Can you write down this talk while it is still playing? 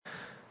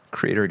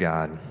Creator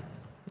God,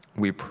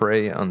 we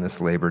pray on this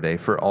Labor Day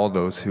for all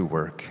those who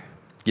work,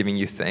 giving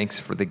you thanks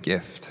for the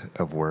gift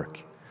of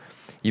work.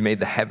 You made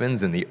the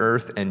heavens and the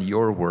earth, and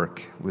your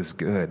work was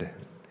good,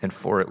 and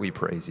for it we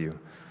praise you.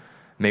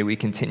 May we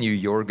continue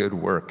your good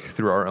work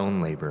through our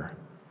own labor,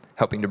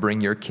 helping to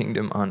bring your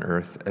kingdom on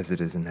earth as it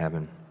is in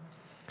heaven.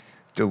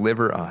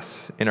 Deliver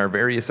us in our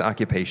various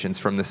occupations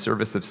from the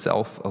service of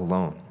self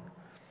alone,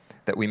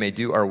 that we may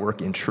do our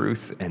work in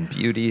truth and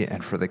beauty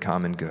and for the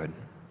common good.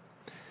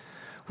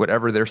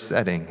 Whatever their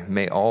setting,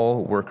 may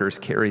all workers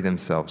carry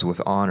themselves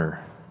with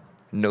honor,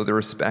 know the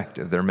respect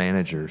of their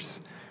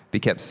managers,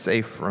 be kept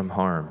safe from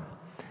harm,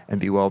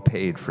 and be well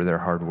paid for their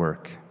hard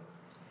work.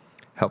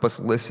 Help us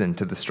listen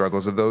to the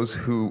struggles of those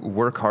who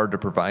work hard to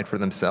provide for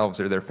themselves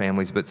or their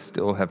families but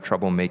still have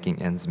trouble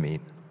making ends meet.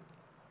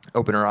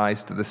 Open our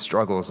eyes to the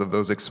struggles of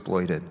those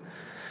exploited,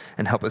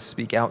 and help us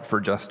speak out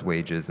for just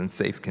wages and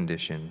safe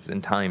conditions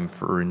and time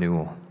for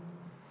renewal.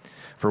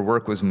 For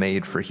work was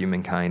made for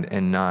humankind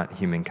and not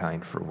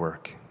humankind for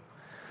work.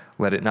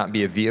 Let it not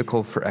be a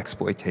vehicle for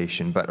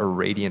exploitation, but a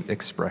radiant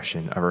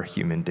expression of our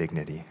human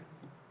dignity.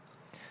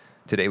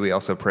 Today we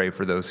also pray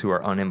for those who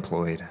are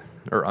unemployed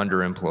or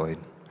underemployed.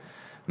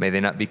 May they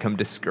not become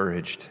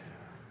discouraged.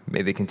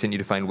 May they continue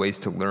to find ways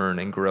to learn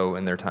and grow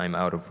in their time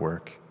out of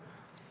work.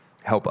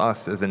 Help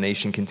us as a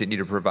nation continue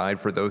to provide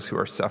for those who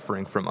are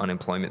suffering from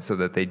unemployment so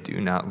that they do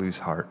not lose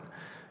heart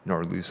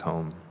nor lose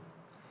home.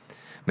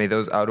 May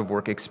those out of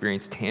work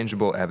experience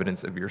tangible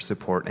evidence of your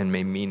support, and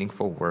may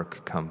meaningful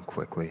work come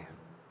quickly.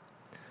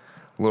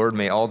 Lord,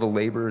 may all the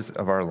labors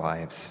of our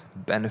lives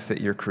benefit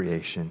your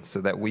creation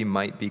so that we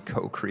might be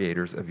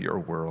co-creators of your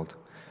world,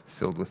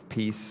 filled with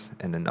peace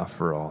and enough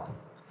for all.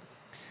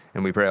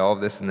 And we pray all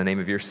of this in the name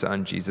of your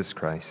Son, Jesus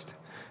Christ,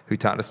 who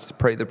taught us to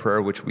pray the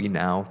prayer which we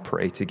now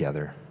pray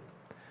together.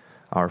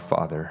 Our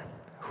Father,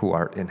 who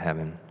art in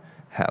heaven,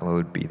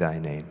 hallowed be thy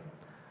name.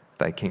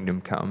 Thy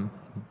kingdom come,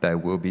 thy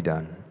will be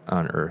done,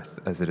 on earth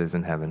as it is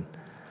in heaven.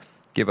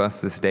 Give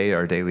us this day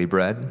our daily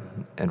bread,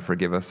 and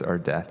forgive us our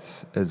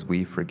debts as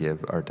we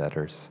forgive our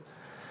debtors.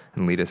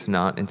 And lead us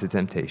not into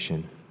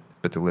temptation,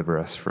 but deliver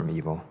us from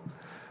evil.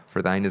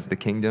 For thine is the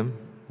kingdom,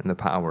 and the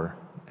power,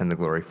 and the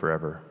glory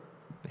forever.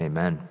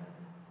 Amen.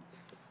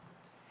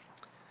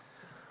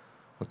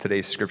 Well,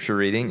 today's scripture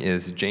reading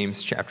is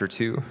James chapter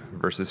 2,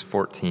 verses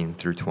 14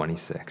 through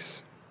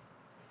 26.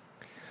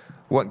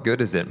 What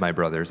good is it, my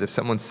brothers, if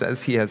someone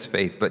says he has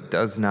faith but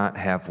does not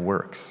have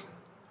works?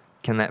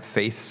 Can that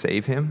faith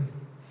save him?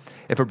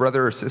 If a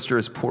brother or sister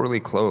is poorly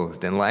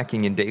clothed and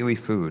lacking in daily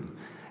food,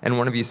 and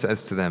one of you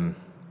says to them,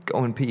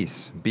 "Go in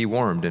peace, be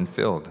warmed and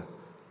filled,"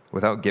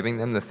 without giving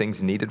them the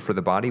things needed for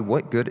the body,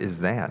 what good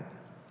is that?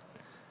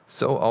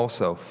 So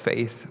also,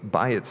 faith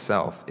by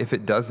itself, if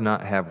it does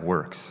not have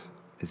works,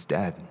 is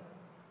dead.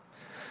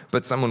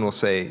 But someone will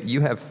say,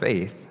 "You have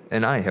faith,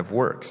 and I have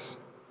works.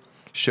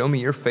 Show me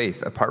your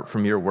faith apart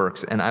from your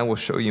works, and I will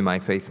show you my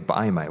faith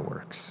by my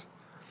works."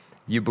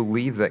 You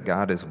believe that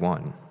God is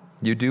one.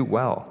 You do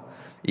well.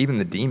 Even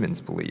the demons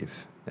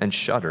believe and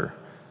shudder.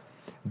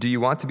 Do you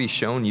want to be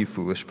shown, you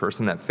foolish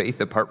person, that faith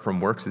apart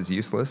from works is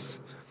useless?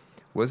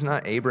 Was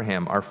not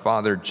Abraham, our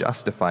father,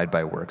 justified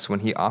by works when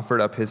he offered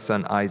up his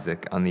son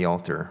Isaac on the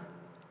altar?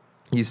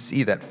 You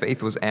see that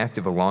faith was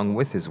active along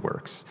with his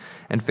works,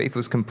 and faith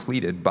was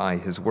completed by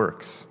his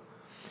works.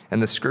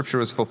 And the scripture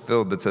was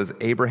fulfilled that says,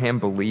 Abraham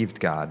believed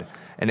God,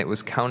 and it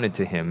was counted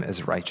to him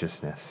as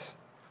righteousness.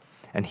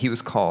 And he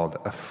was called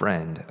a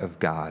friend of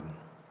God.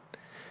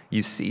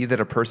 You see that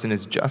a person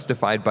is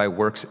justified by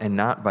works and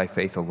not by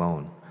faith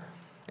alone.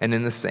 And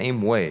in the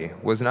same way,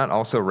 was not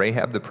also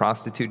Rahab the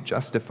prostitute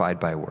justified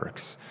by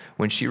works,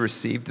 when she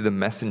received the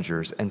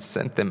messengers and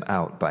sent them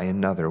out by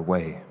another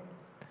way?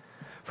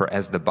 For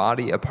as the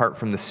body apart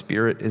from the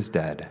spirit is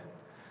dead,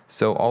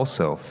 so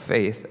also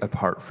faith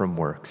apart from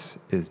works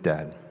is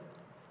dead.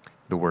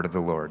 The word of the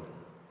Lord.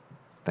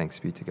 Thanks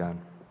be to God.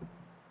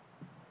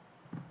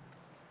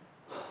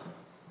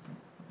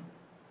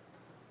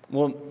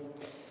 Well,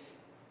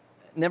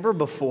 never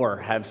before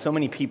have so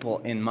many people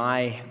in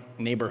my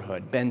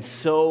neighborhood been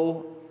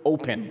so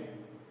open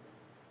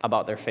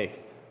about their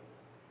faith.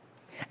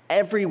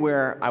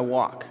 Everywhere I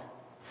walk,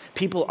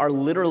 people are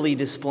literally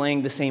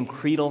displaying the same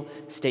creedal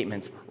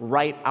statements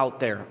right out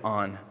there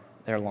on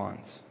their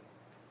lawns.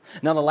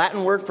 Now, the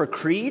Latin word for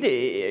creed,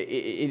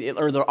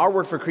 our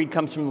word for creed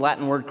comes from the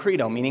Latin word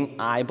credo, meaning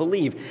I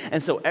believe.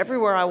 And so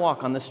everywhere I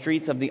walk on the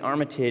streets of the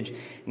Armitage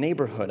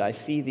neighborhood, I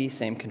see these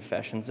same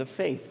confessions of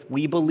faith.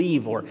 We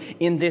believe, or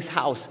in this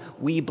house,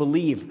 we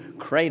believe,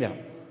 credo.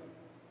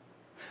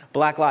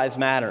 Black lives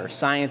matter,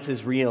 science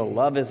is real,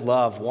 love is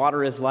love,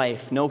 water is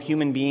life, no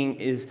human being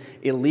is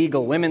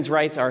illegal, women's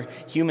rights are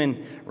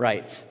human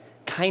rights,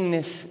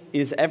 kindness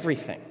is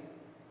everything.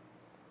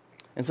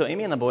 And so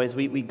Amy and the boys,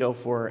 we go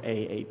for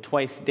a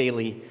twice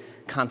daily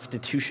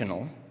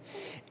constitutional,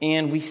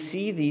 and we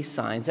see these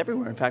signs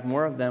everywhere. In fact,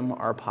 more of them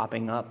are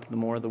popping up the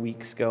more the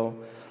weeks go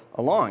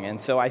along. And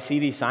so I see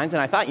these signs,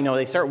 and I thought,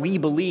 they start, "We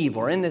believe,"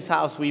 or "In this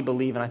house we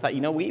believe." And I thought,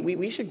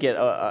 we should get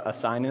a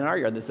sign in our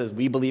yard that says,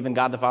 "We believe in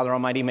God the Father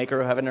Almighty, maker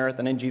of heaven and earth,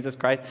 and in Jesus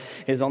Christ,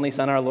 his only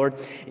Son, our Lord,"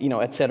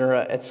 et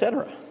cetera, et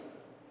cetera.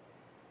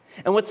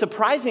 And what's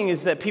surprising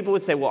is that people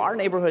would say, well, our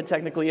neighborhood,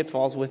 technically, it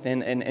falls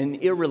within an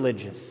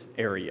irreligious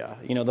area.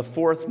 The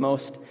fourth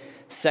most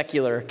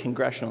secular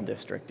congressional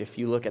district, if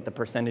you look at the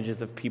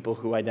percentages of people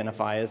who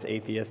identify as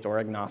atheist or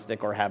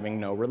agnostic or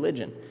having no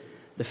religion.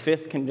 The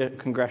fifth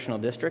congressional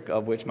district,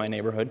 of which my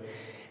neighborhood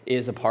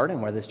is a part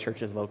and where this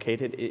church is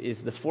located,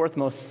 is the fourth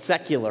most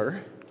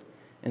secular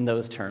in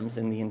those terms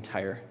in the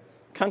entire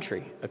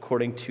country,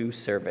 according to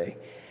survey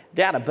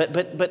data.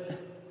 But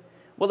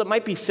while it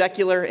might be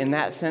secular in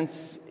that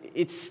sense,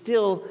 it's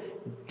still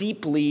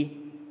deeply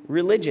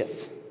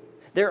religious.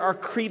 There are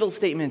creedal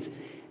statements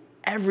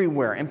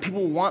everywhere, and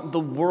people want the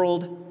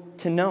world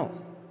to know.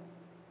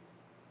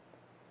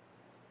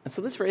 And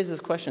so this raises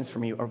questions for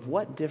me of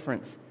what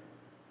difference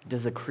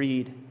does a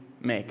creed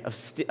make,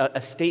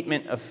 a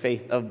statement of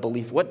faith, of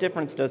belief? What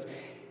difference does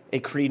a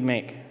creed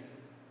make?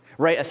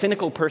 Right? A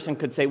cynical person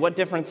could say, what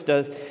difference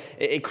does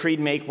a creed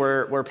make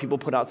where people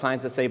put out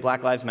signs that say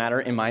Black Lives Matter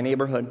in my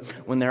neighborhood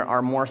when there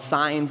are more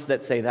signs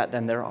that say that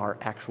than there are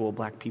actual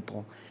black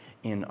people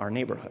in our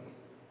neighborhood?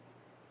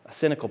 A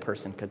cynical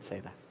person could say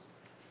that.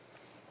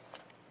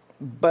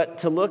 But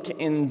to look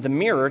in the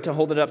mirror, to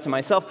hold it up to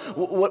myself,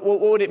 what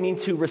would it mean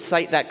to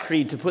recite that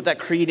creed, to put that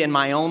creed in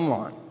my own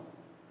lawn,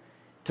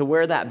 to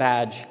wear that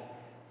badge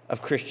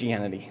of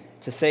Christianity,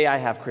 to say I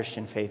have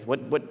Christian faith?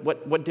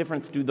 What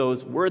difference do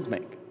those words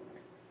make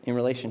in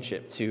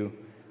relationship to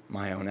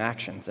my own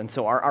actions? And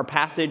so our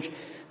passage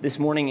this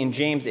morning in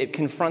James, it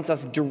confronts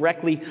us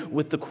directly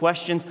with the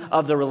questions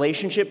of the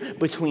relationship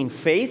between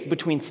faith,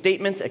 between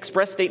statements,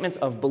 express statements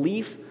of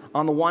belief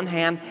on the one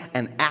hand,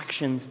 and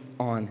actions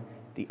on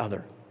the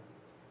other.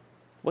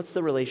 What's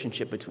the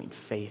relationship between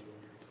faith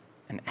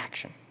and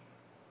action?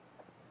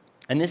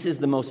 And this is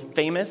the most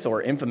famous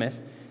or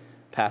infamous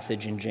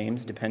passage in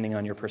James, depending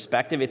on your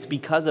perspective. It's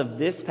because of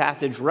this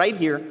passage right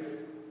here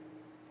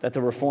that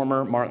the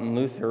reformer Martin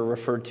Luther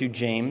referred to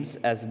James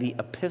as the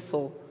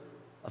epistle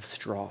of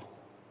straw,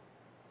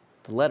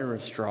 the letter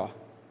of straw.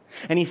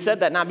 And he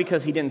said that not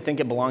because he didn't think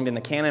it belonged in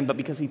the canon, but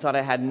because he thought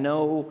it had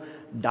no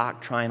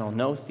doctrinal,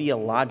 no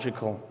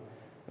theological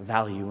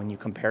value when you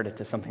compared it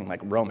to something like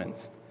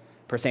Romans,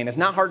 per se. And it's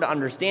not hard to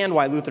understand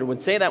why Luther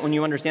would say that when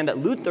you understand that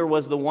Luther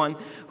was the one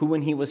who,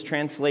 when he was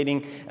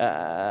translating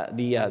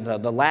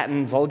the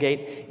Latin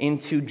Vulgate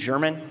into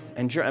German,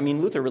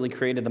 Luther really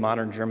created the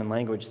modern German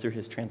language through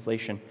his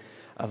translation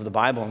of the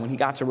Bible. And when he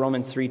got to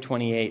Romans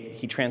 3:28,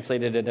 he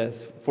translated it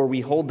as, "For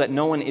we hold that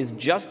no one is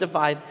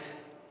justified,"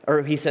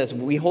 or he says,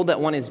 "We hold that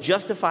one is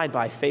justified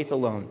by faith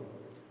alone,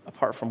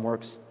 apart from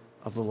works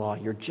of the law."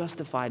 You're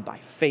justified by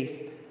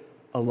faith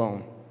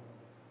alone,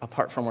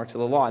 apart from works of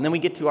the law. And then we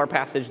get to our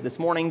passage this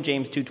morning,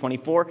 James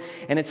 2:24,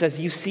 and it says,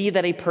 "You see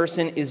that a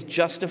person is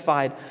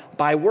justified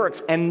by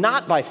works and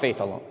not by faith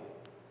alone."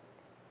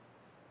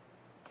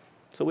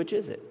 So which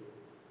is it?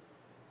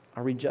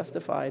 Are we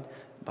justified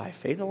by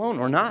faith alone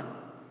or not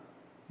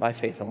by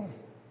faith alone?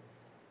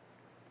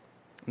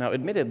 Now,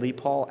 admittedly,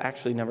 Paul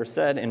actually never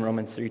said in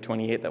Romans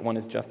 3:28 that one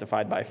is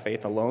justified by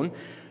faith alone.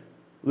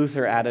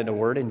 Luther added a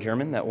word in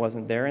German that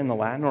wasn't there in the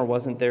Latin or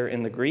wasn't there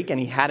in the Greek, and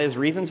he had his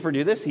reasons for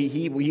doing this.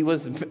 He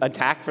was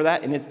attacked for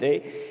that in its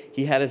day.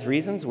 He had his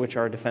reasons, which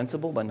are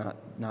defensible but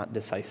not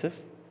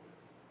decisive.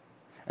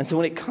 And so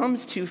when it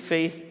comes to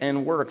faith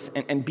and works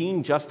and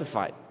being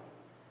justified,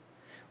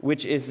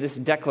 which is this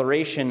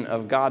declaration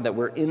of God that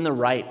we're in the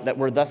right, that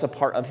we're thus a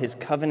part of his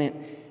covenant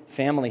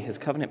family, his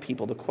covenant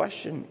people, the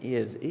question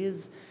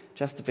is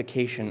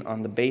justification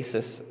on the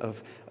basis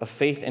of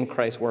faith in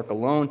Christ's work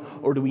alone,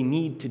 or do we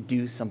need to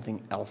do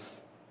something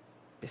else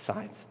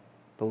besides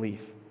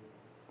belief?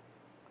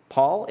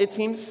 Paul, it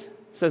seems,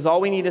 says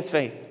all we need is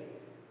faith.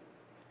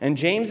 And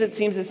James, it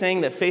seems, is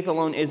saying that faith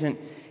alone isn't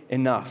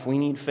enough. We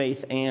need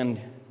faith and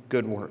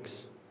good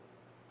works.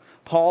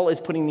 Paul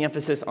is putting the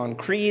emphasis on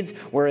creeds,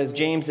 whereas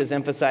James is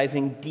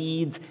emphasizing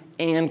deeds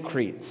and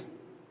creeds.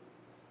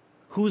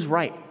 Who's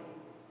right?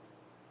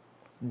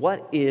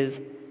 What is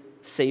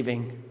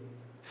saving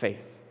faith?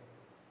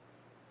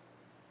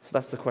 So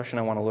that's the question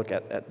I want to look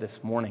at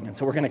this morning. And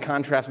so we're going to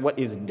contrast what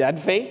is dead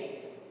faith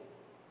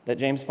that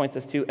James points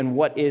us to and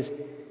what is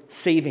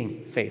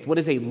saving faith. What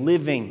is a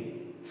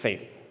living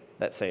faith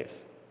that saves?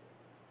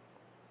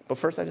 But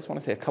first, I just want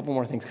to say a couple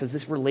more things, because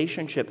this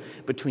relationship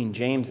between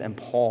James and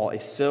Paul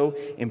is so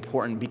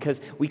important,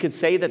 because we could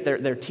say that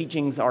their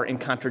teachings are in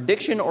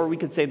contradiction, or we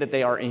could say that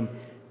they are in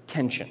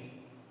tension.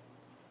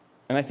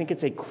 And I think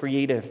it's a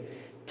creative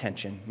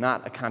tension,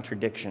 not a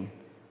contradiction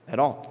at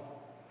all.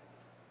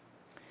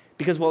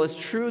 Because while it's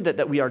true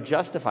that we are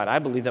justified, I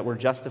believe that we're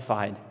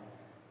justified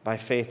by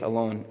faith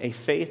alone. A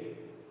faith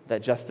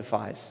that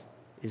justifies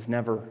is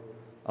never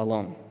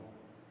alone.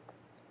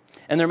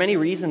 And there are many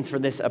reasons for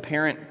this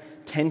apparent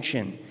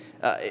tension.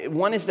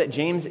 One is that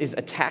James is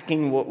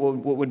attacking what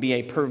would be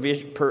a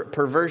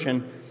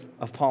perversion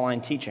of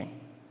Pauline teaching.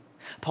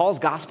 Paul's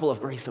gospel of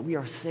grace, that we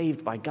are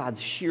saved by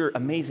God's sheer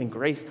amazing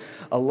grace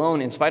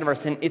alone in spite of our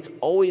sin, it's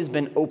always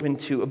been open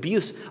to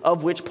abuse,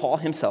 of which Paul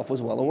himself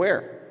was well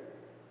aware.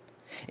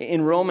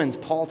 In Romans,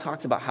 Paul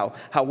talks about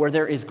how where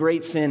there is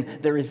great sin,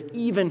 there is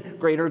even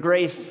greater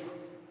grace.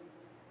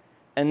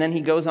 And then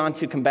he goes on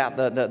to combat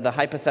the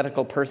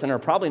hypothetical person, or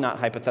probably not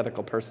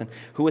hypothetical person,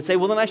 who would say,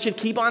 well, then I should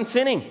keep on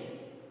sinning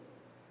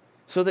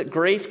so that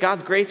grace,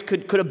 God's grace,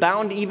 could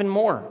abound even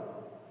more.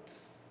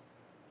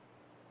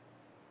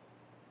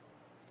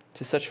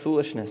 To such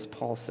foolishness,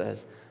 Paul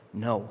says,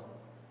 no.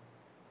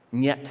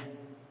 Niet.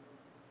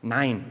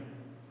 Nein.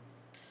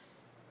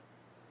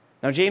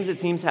 Now, James, it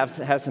seems,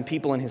 has some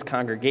people in his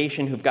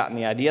congregation who've gotten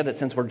the idea that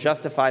since we're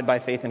justified by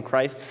faith in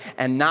Christ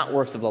and not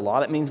works of the law,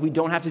 that means we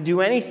don't have to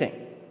do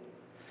anything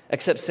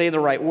except say the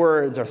right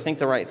words or think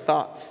the right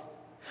thoughts.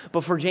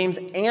 But for James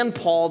and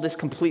Paul, this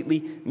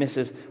completely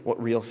misses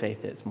what real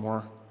faith is.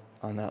 More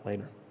on that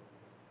later.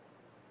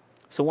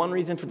 So one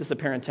reason for this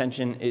apparent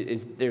tension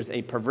is there's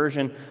a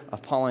perversion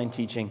of Pauline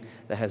teaching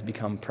that has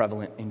become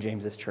prevalent in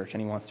James's church,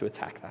 and he wants to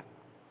attack that.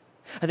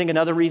 I think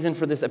another reason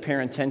for this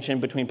apparent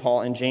tension between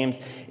Paul and James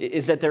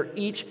is that they're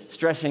each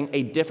stressing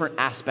a different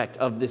aspect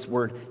of this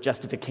word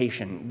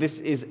justification. This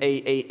is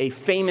a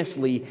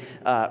famously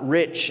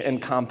rich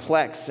and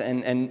complex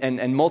and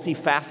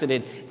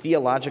multifaceted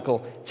theological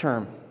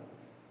term.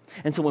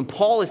 And so when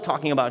Paul is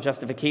talking about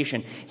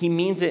justification, he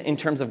means it in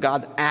terms of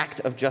God's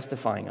act of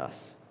justifying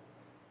us.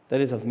 That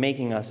is, of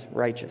making us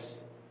righteous.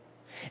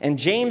 And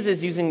James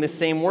is using the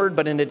same word,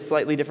 but in a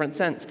slightly different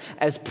sense,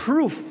 as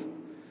proof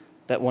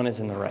that one is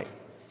in the right.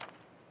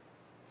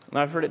 And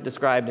I've heard it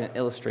described and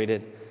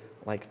illustrated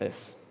like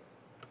this.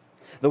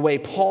 The way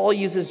Paul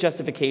uses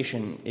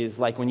justification is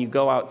like when you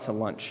go out to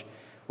lunch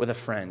with a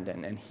friend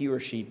and he or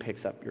she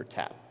picks up your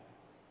tab.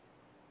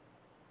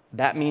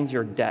 That means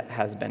your debt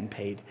has been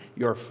paid.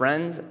 Your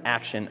friend's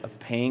action of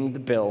paying the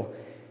bill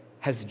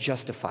has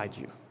justified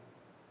you.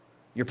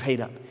 You're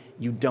paid up.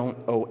 You don't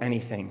owe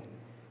anything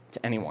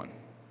to anyone.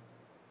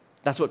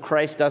 That's what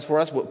Christ does for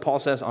us, what Paul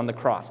says on the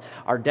cross.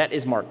 Our debt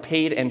is marked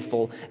paid and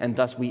full, and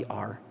thus we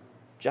are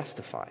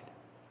justified.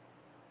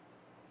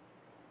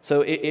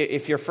 So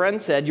if your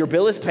friend said, your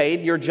bill is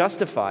paid, you're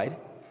justified,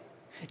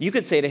 you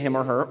could say to him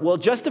or her, well,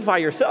 justify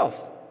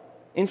yourself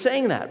in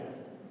saying that,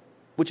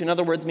 which in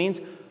other words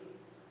means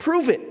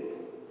prove it.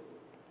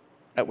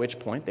 At which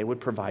point they would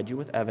provide you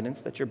with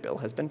evidence that your bill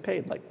has been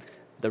paid, like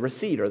the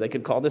receipt, or they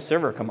could call the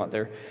server, come out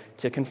there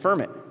to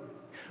confirm it,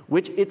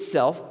 which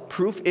itself,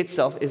 proof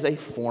itself, is a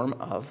form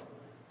of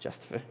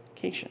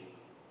justification.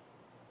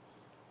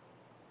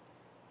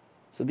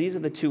 So these are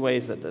the two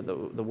ways that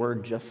the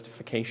word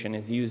justification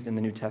is used in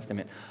the New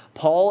Testament.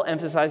 Paul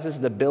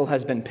emphasizes the bill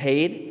has been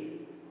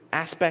paid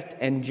aspect,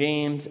 and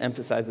James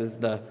emphasizes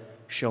the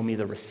show me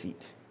the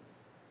receipt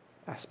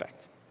aspect.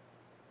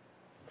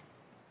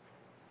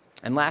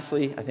 And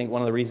lastly, I think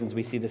one of the reasons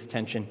we see this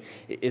tension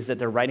is that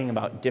they're writing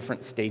about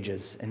different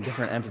stages and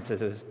different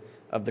emphases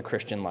of the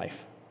Christian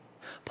life.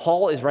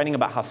 Paul is writing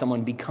about how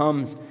someone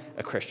becomes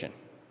a Christian.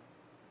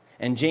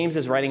 And James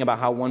is writing about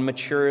how one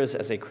matures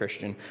as a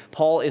Christian.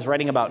 Paul is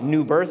writing about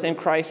new birth in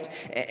Christ,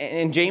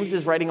 and James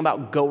is writing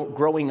about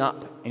growing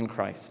up in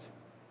Christ.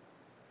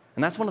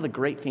 And that's one of the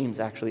great themes,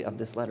 actually, of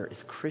this letter,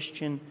 is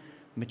Christian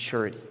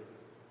maturity.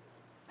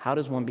 How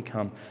does one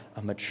become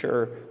a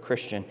mature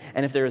Christian?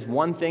 And if there is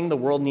one thing the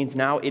world needs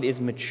now, it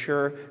is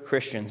mature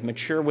Christians,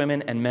 mature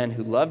women and men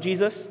who love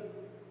Jesus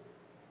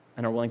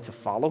and are willing to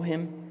follow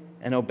him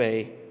and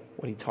obey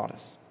what he taught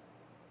us.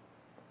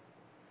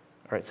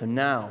 All right, so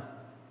now,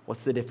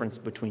 what's the difference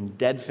between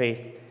dead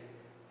faith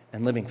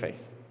and living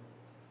faith?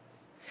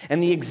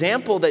 And the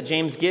example that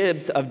James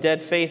gives of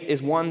dead faith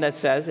is one that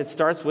says, it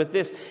starts with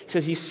this. He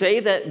says, you say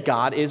that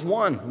God is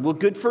one. Well,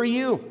 good for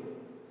you.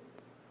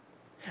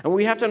 And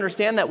we have to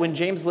understand that when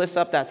James lifts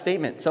up that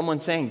statement, someone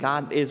saying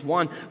God is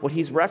one, what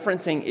he's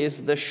referencing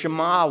is the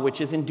Shema,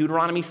 which is in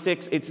Deuteronomy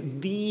 6. It's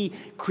the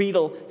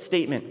creedal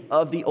statement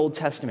of the Old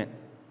Testament.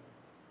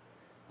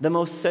 The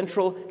most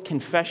central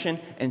confession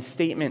and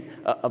statement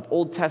of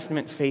Old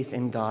Testament faith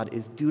in God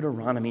is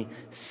Deuteronomy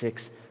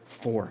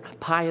 6:4.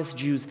 Pious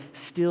Jews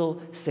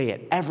still say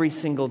it every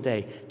single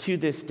day to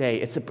this day.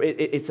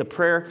 It's a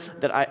prayer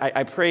that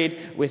I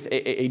prayed with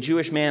a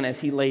Jewish man as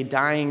he lay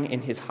dying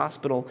in his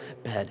hospital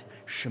bed.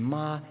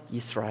 Shema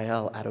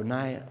Yisrael,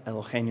 Adonai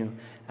Eloheinu,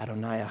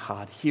 Adonai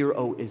Echad. Hear,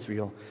 O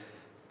Israel,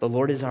 the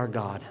Lord is our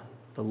God.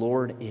 The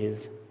Lord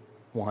is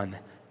one.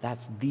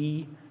 That's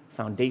the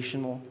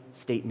foundational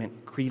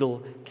statement,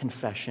 creedal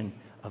confession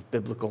of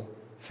biblical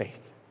faith.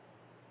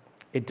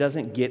 It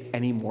doesn't get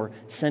any more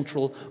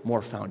central,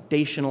 more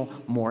foundational,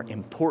 more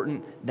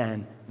important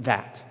than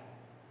that.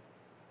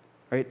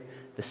 Right?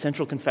 The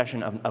central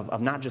confession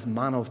of not just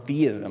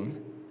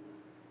monotheism,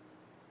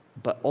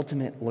 but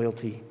ultimate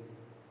loyalty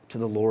to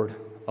the Lord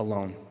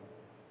alone.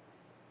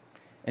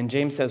 And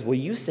James says, well,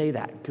 you say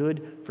that,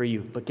 good for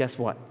you. But guess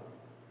what?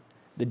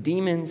 The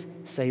demons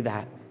say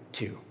that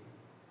too.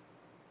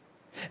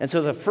 And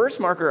so the first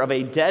marker of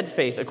a dead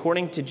faith,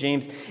 according to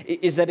James,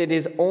 is that it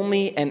is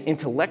only an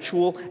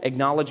intellectual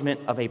acknowledgement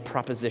of a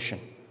proposition.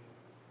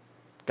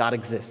 God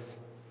exists.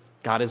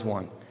 God is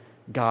one.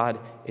 God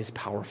is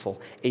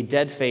powerful. A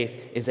dead faith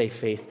is a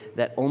faith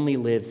that only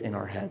lives in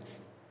our heads,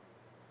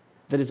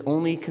 that is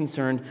only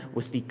concerned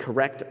with the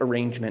correct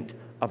arrangement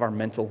of our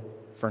mental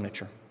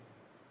furniture.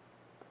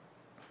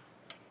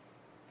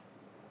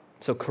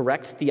 So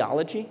correct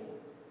theology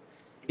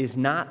is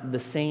not the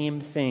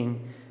same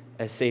thing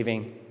as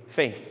saving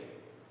faith.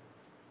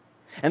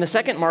 And the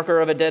second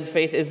marker of a dead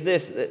faith is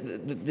this.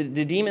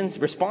 The demons'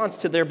 response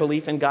to their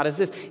belief in God is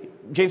this.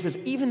 James says,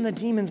 even the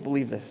demons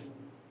believe this.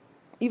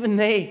 Even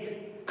they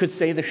could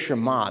say the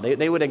Shema.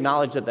 They would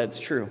acknowledge that that's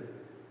true.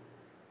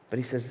 But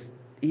he says,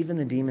 even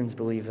the demons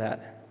believe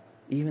that.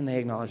 Even they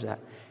acknowledge that.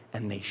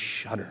 And they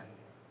shudder.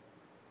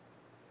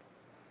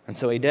 And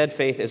so a dead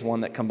faith is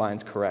one that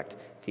combines correct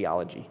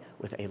theology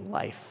with a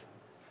life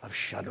of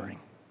shuddering.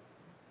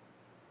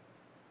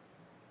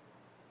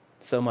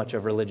 So much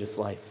of religious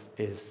life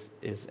is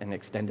an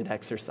extended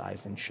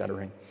exercise in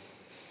shuddering.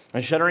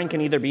 And shuddering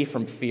can either be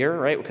from fear,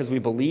 right? Because we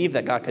believe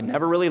that God could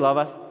never really love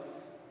us,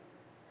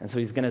 and so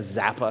he's going to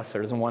zap us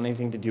or doesn't want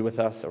anything to do with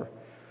us.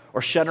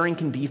 Or shuddering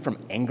can be from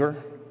anger,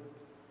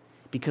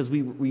 because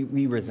we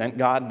resent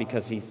God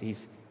because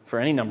he's, for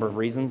any number of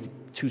reasons,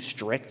 too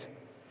strict.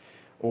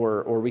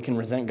 Or we can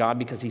resent God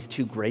because he's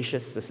too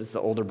gracious. This is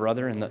the older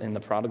brother in the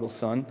prodigal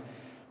son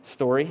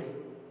story.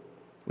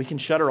 We can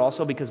shudder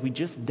also because we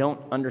just don't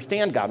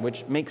understand God,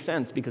 which makes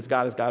sense because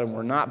God is God and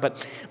we're not.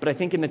 But I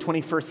think in the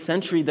 21st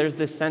century, there's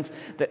this sense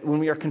that when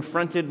we are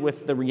confronted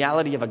with the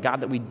reality of a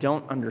God that we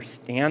don't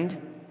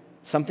understand,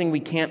 something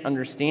we can't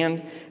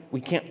understand, we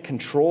can't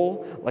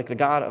control, like the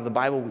God of the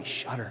Bible, we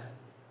shudder.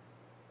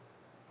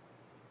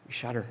 We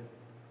shudder.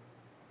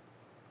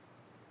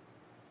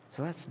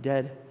 So that's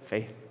dead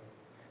faith,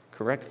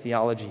 correct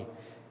theology,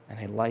 and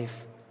a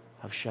life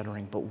of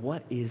shuddering. But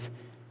what is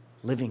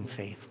living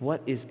faith?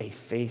 What is a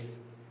faith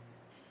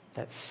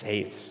that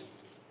saves?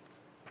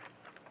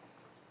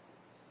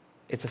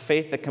 It's a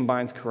faith that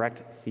combines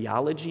correct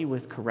theology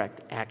with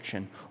correct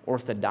action,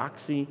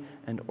 orthodoxy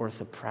and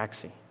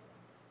orthopraxy.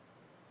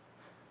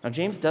 Now,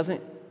 James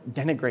doesn't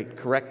denigrate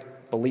correct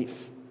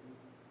beliefs.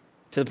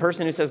 To the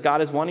person who says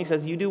God is one, he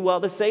says, you do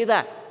well to say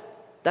that.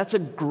 That's a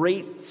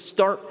great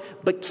start,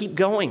 but keep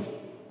going.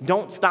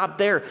 Don't stop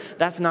there.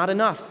 That's not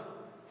enough.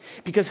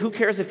 Because who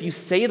cares if you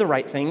say the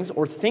right things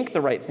or think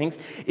the right things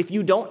if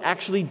you don't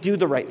actually do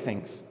the right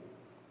things?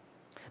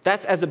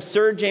 That's as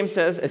absurd, James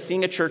says, as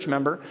seeing a church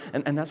member.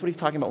 And that's what he's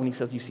talking about when he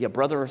says you see a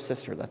brother or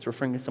sister. That's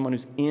referring to someone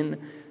who's in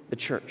the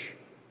church.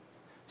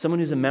 Someone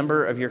who's a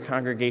member of your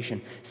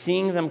congregation.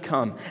 Seeing them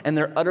come and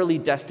they're utterly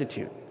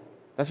destitute.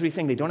 That's what he's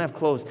saying. They don't have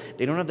clothes.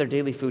 They don't have their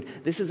daily food.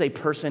 This is a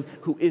person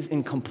who is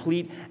in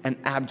complete and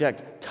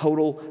abject,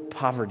 total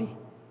poverty.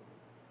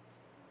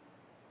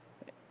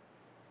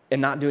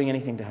 And not doing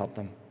anything to help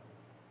them.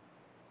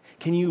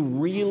 Can you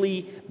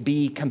really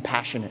be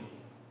compassionate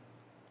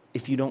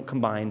if you don't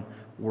combine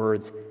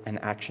words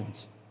and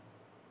actions?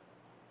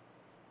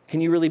 Can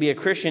you really be a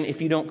Christian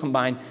if you don't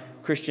combine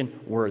Christian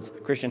words,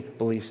 Christian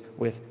beliefs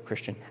with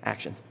Christian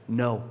actions?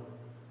 No,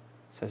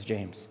 says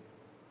James.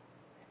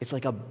 It's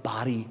like a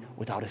body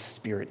without a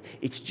spirit.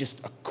 It's just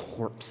a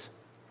corpse.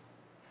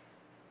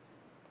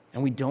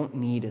 And we don't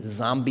need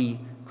zombie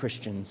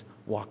Christians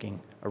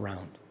walking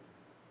around.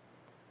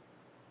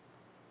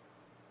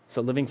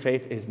 So living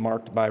faith is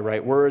marked by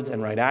right words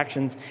and right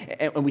actions.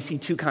 And we see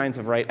two kinds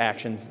of right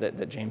actions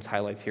that James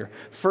highlights here.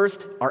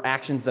 First are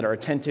actions that are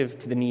attentive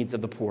to the needs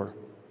of the poor,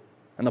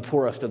 and the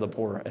poorest of the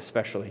poor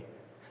especially.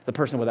 The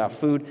person without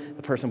food,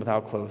 the person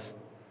without clothes.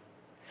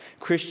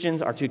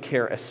 Christians are to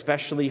care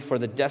especially for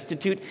the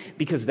destitute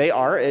because they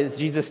are, as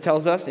Jesus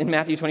tells us in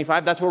Matthew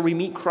 25, that's where we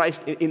meet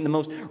Christ in the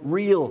most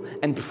real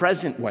and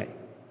present way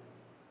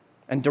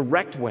and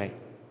direct way.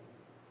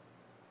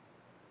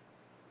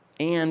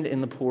 And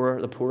in the poor,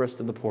 the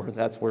poorest of the poor,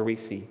 that's where we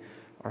see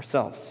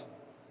ourselves.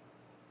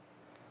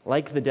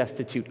 Like the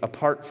destitute,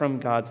 apart from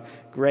God's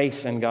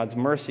grace and God's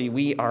mercy,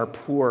 we are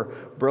poor,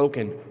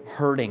 broken,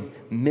 hurting,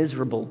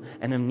 miserable,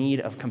 and in need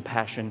of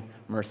compassion,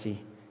 mercy,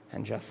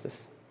 and justice.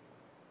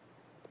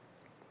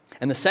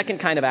 And the second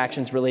kind of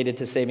actions related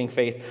to saving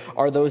faith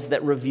are those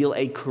that reveal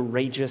a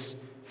courageous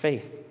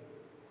faith.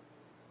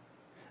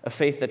 A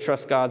faith that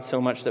trusts God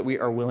so much that we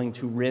are willing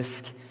to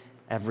risk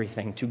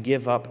everything, to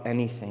give up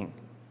anything,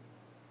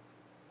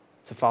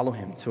 to follow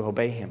him, to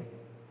obey him.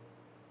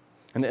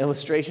 And the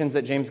illustrations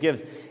that James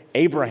gives,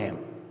 Abraham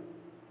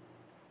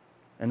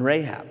and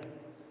Rahab.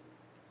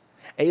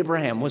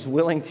 Abraham was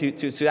willing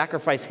to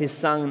sacrifice his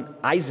son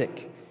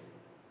Isaac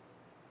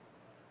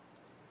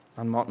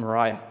on Mount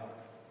Moriah.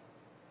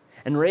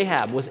 And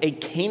Rahab was a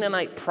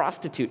Canaanite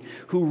prostitute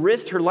who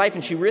risked her life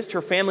and she risked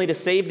her family to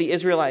save the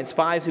Israelite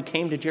spies who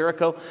came to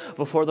Jericho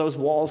before those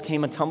walls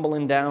came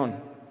a-tumbling down.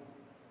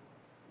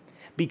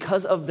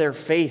 Because of their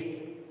faith,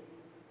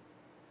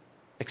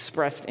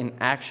 expressed in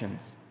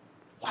actions,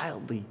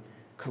 wildly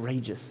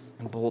courageous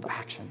and bold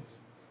actions.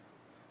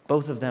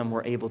 Both of them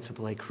were able to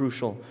play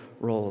crucial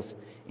roles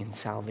in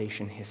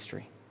salvation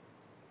history.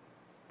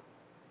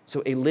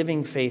 So a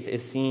living faith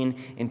is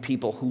seen in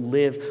people who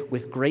live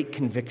with great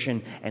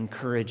conviction and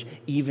courage,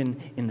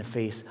 even in the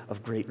face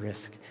of great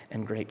risk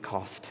and great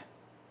cost.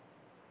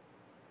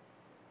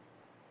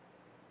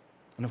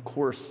 And of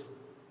course,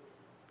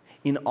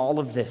 in all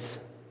of this,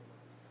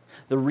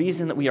 the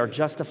reason that we are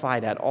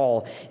justified at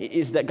all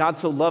is that God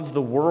so loved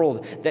the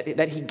world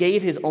that he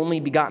gave his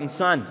only begotten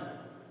Son.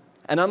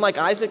 And unlike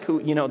Isaac,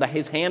 who, that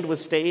his hand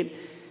was stayed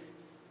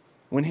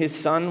when his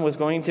son was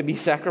going to be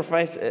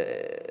sacrificed,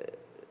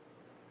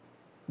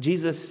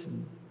 Jesus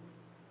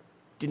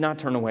did not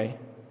turn away.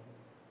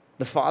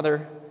 The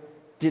Father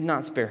did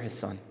not spare his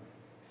Son.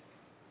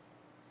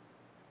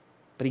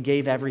 But he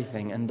gave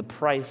everything, and the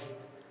price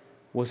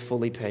was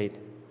fully paid.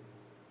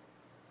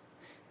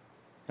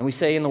 And we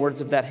say in the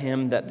words of that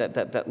hymn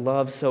that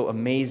love so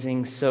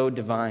amazing, so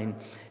divine,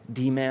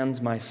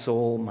 demands my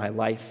soul, my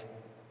life,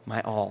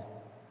 my all.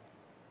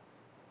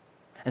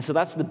 And so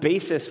that's the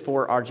basis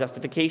for our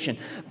justification.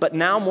 But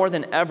now more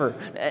than ever,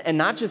 and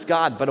not just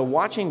God, but a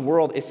watching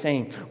world is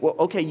saying, well,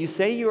 okay, you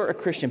say you're a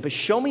Christian, but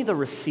show me the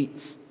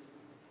receipts.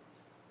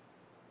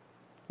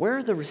 Where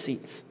are the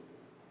receipts?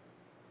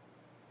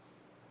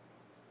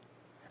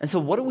 And so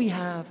what do we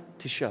have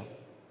to show?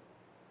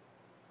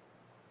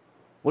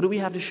 What do we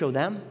have to show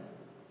them?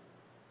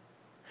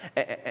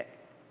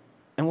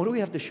 And what do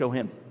we have to show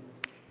him?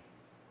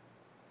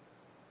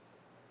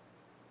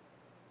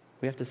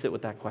 We have to sit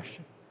with that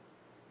question.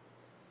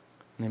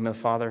 In the name of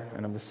the Father,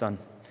 and of the Son,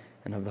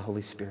 and of the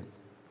Holy Spirit.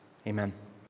 Amen.